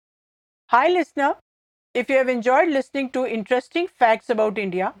Hi, listener. If you have enjoyed listening to interesting facts about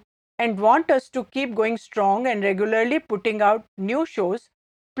India and want us to keep going strong and regularly putting out new shows,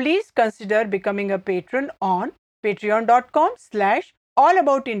 please consider becoming a patron on patreon.com/ all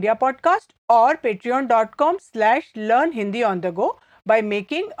about India podcast or patreon.com/ learn Hindi on the go by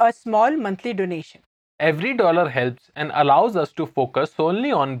making a small monthly donation. Every dollar helps and allows us to focus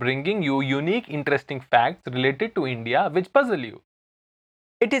solely on bringing you unique, interesting facts related to India which puzzle you.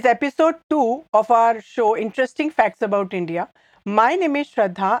 It is episode 2 of our show Interesting Facts About India. My name is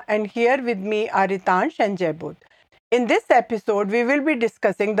Shraddha and here with me are Ritansh and Jaybud. In this episode, we will be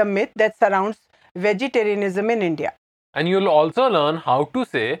discussing the myth that surrounds vegetarianism in India. And you'll also learn how to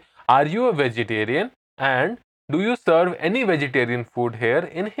say, are you a vegetarian? And do you serve any vegetarian food here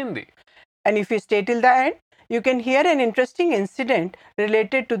in Hindi? And if you stay till the end, you can hear an interesting incident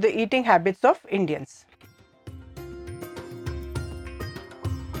related to the eating habits of Indians.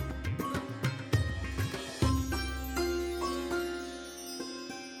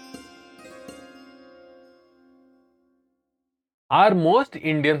 Are most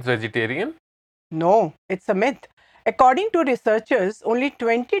Indians vegetarian? No, it's a myth. According to researchers, only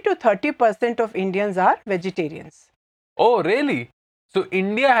 20 to 30% of Indians are vegetarians. Oh, really? So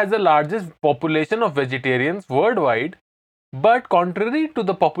India has the largest population of vegetarians worldwide, but contrary to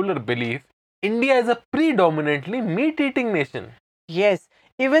the popular belief, India is a predominantly meat eating nation. Yes,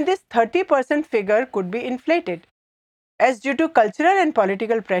 even this 30% figure could be inflated. As due to cultural and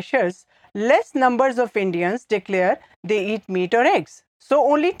political pressures, less numbers of Indians declare they eat meat or eggs.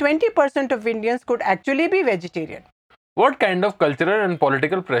 So only 20% of Indians could actually be vegetarian. What kind of cultural and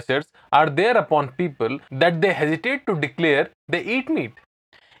political pressures are there upon people that they hesitate to declare they eat meat?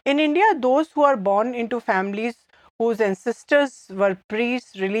 In India, those who are born into families whose ancestors were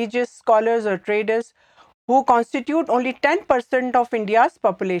priests, religious scholars, or traders, who constitute only 10% of India's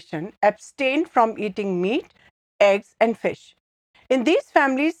population, abstain from eating meat, eggs, and fish. In these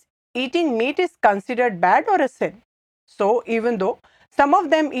families, eating meat is considered bad or a sin. So, even though some of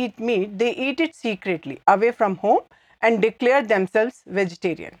them eat meat, they eat it secretly, away from home, and declare themselves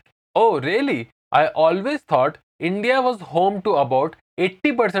vegetarian. Oh, really? I always thought India was home to about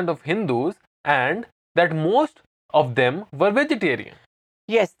 80% of Hindus and that most of them were vegetarian.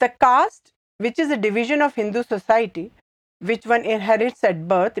 Yes, the caste, which is a division of Hindu society, which one inherits at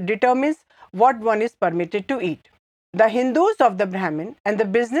birth, determines what one is permitted to eat. The Hindus of the Brahmin and the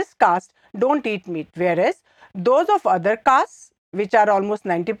business caste don't eat meat, whereas those of other castes, which are almost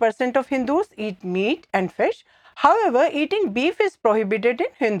 90% of Hindus, eat meat and fish. However, eating beef is prohibited in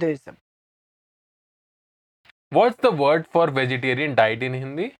Hinduism. What's the word for vegetarian diet in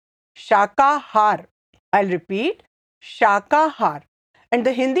Hindi? Shakahar. I'll repeat, Shakahar. And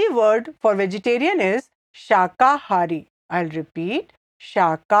the Hindi word for vegetarian is Shakahari. I'll repeat,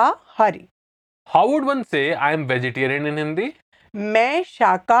 Shakahari. How would one say I am vegetarian in Hindi? मैं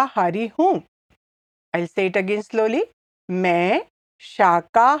शाकाहारी हूँ. I'll say it again slowly. मैं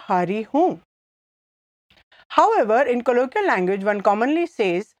शाकाहारी हूँ. However, in colloquial language, one commonly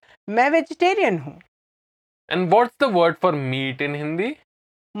says मैं vegetarian हूँ. And what's the word for meat in Hindi?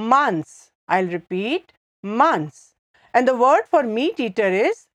 Mans. I'll repeat, mans. And the word for meat eater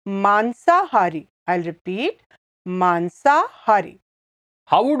is mansahari. I'll repeat, mansahari.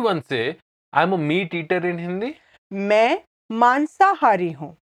 How would one say I am a meat eater in Hindi? मैं मांसाहारी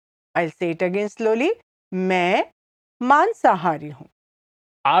हूँ. I'll say it again slowly. मैं मांसाहारी हूँ.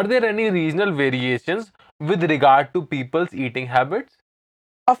 Are there any regional variations with regard to people's eating habits?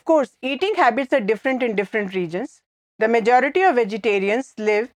 Of course, eating habits are different in different regions. The majority of vegetarians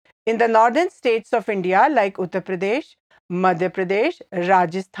live in the northern states of India like Uttar Pradesh, Madhya Pradesh,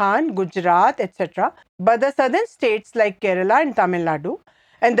 Rajasthan, Gujarat, etc. But the southern states like Kerala and Tamil Nadu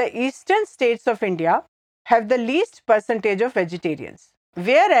and the eastern states of India have the least percentage of vegetarians.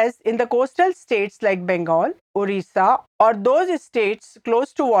 Whereas in the coastal states like Bengal, Orissa, or those states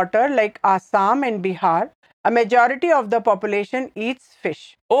close to water like Assam and Bihar, a majority of the population eats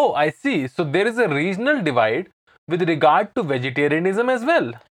fish. Oh, I see. So there is a regional divide with regard to vegetarianism as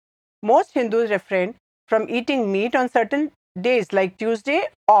well. Most Hindus refrain from eating meat on certain days like Tuesday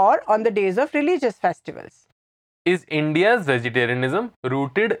or on the days of religious festivals. Is India's vegetarianism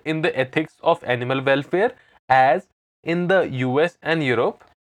rooted in the ethics of animal welfare as in the US and Europe?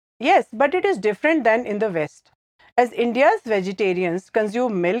 Yes, but it is different than in the West, as India's vegetarians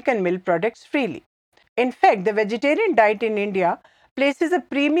consume milk and milk products freely. In fact, the vegetarian diet in India places a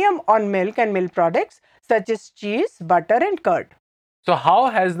premium on milk and milk products such as cheese, butter, and curd. So, how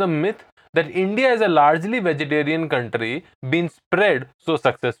has the myth that India is a largely vegetarian country been spread so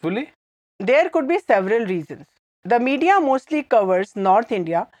successfully? There could be several reasons. The media mostly covers North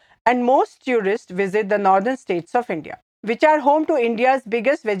India and most tourists visit the northern states of India, which are home to India's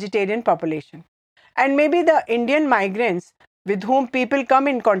biggest vegetarian population. And maybe the Indian migrants with whom people come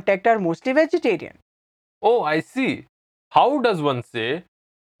in contact are mostly vegetarian. Oh, I see. How does one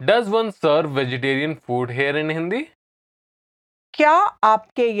serve vegetarian food here in Hindi? क्या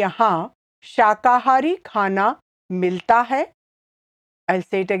आपके यहाँ शाकाहारी खाना मिलता है? I'll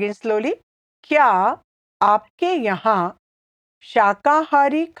say it again slowly. क्या आपके यहाँ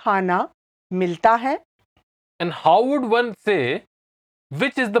शाकाहारी खाना मिलता है? And how would one say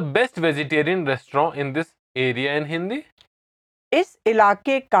which is the best vegetarian restaurant in this area in Hindi? इस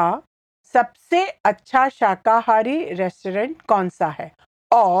इलाके का सबसे अच्छा शाकाहारी रेस्टोरेंट कौन सा है?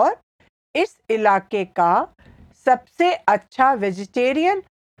 और इस इलाके का सबसे अच्छा वेजिटेरियन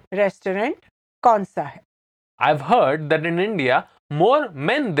रेस्टोरेंट कौन सा है? I've heard that in India, more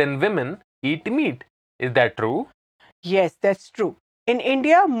men than women eat meat. Is that true? Yes, that's true. In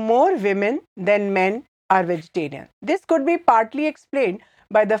India, more women than men are vegetarian. This could be partly explained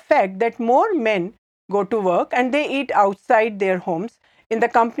by the fact that more men go to work and they eat outside their homes in the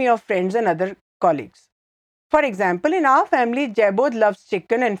company of friends and other colleagues. For example, in our family, Jabod loves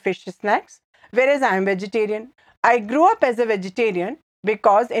chicken and fish snacks, whereas I am vegetarian. I grew up as a vegetarian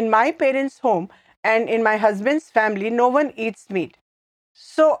because in my parents' home and in my husband's family, no one eats meat.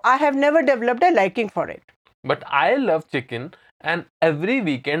 So I have never developed a liking for it. But I love chicken, and every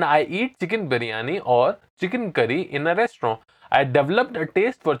weekend I eat chicken biryani or chicken curry in a restaurant. I developed a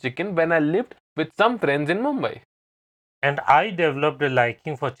taste for chicken when I lived with some friends in Mumbai. And I developed a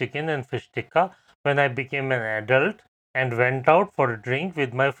liking for chicken and fish tikka when I became an adult and went out for a drink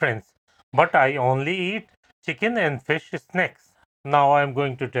with my friends. But I only eat chicken and fish snacks. Now I am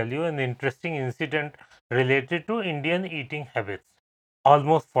going to tell you an interesting incident related to Indian eating habits.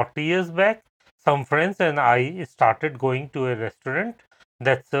 Almost 40 years back, some friends and I started going to a restaurant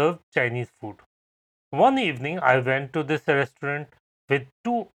that served Chinese food. One evening, I went to this restaurant with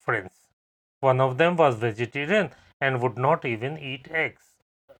two friends. One of them was vegetarian and would not even eat eggs.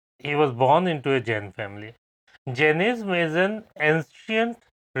 He was born into a Jain family. Jainism is an ancient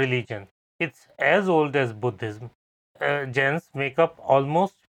religion. It's as old as Buddhism. Jains make up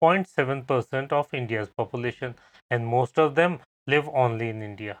almost 0.7% of India's population, and most of them live only in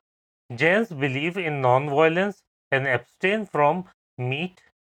India. Jains believe in non-violence and abstain from meat,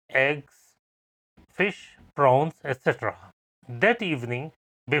 eggs, fish, prawns, etc. That evening,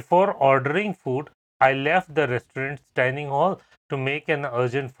 before ordering food, I left the restaurant's dining hall to make an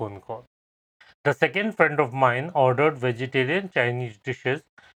urgent phone call. The second friend of mine ordered vegetarian Chinese dishes,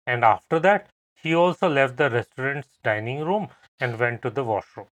 and after that, he also left the restaurant's dining room and went to the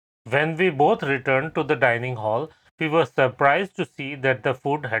washroom. When we both returned to the dining hall, we were surprised to see that the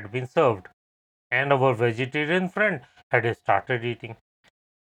food had been served, and our vegetarian friend had started eating.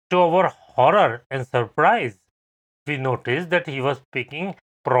 To our horror and surprise, we noticed that he was picking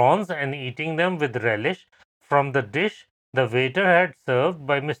prawns and eating them with relish from the dish the waiter had served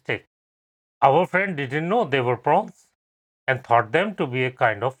by mistake. Our friend didn't know they were prawns and thought them to be a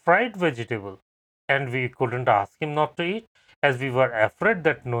kind of fried vegetable. And we couldn't ask him not to eat, as we were afraid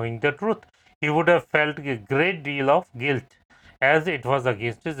that knowing the truth, he would have felt a great deal of guilt, as it was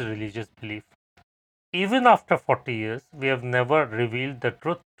against his religious belief. Even after 40 years, we have never revealed the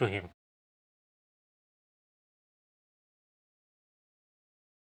truth to him.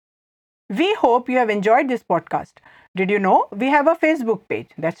 We hope you have enjoyed this podcast. Did you know we have a Facebook page?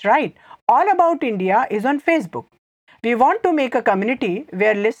 That's right. All About India is on Facebook. We want to make a community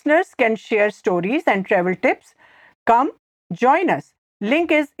where listeners can share stories and travel tips. Come, join us.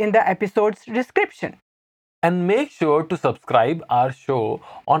 Link is in the episode's description. And make sure to subscribe our show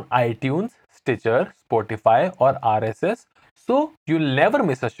on iTunes, Stitcher, Spotify or RSS so you'll never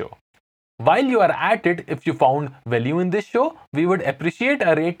miss a show. While you are at it, if you found value in this show, we would appreciate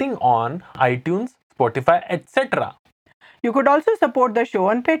a rating on iTunes, Spotify, etc. You could also support the show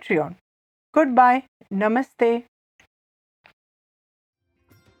on Patreon. Goodbye. Namaste.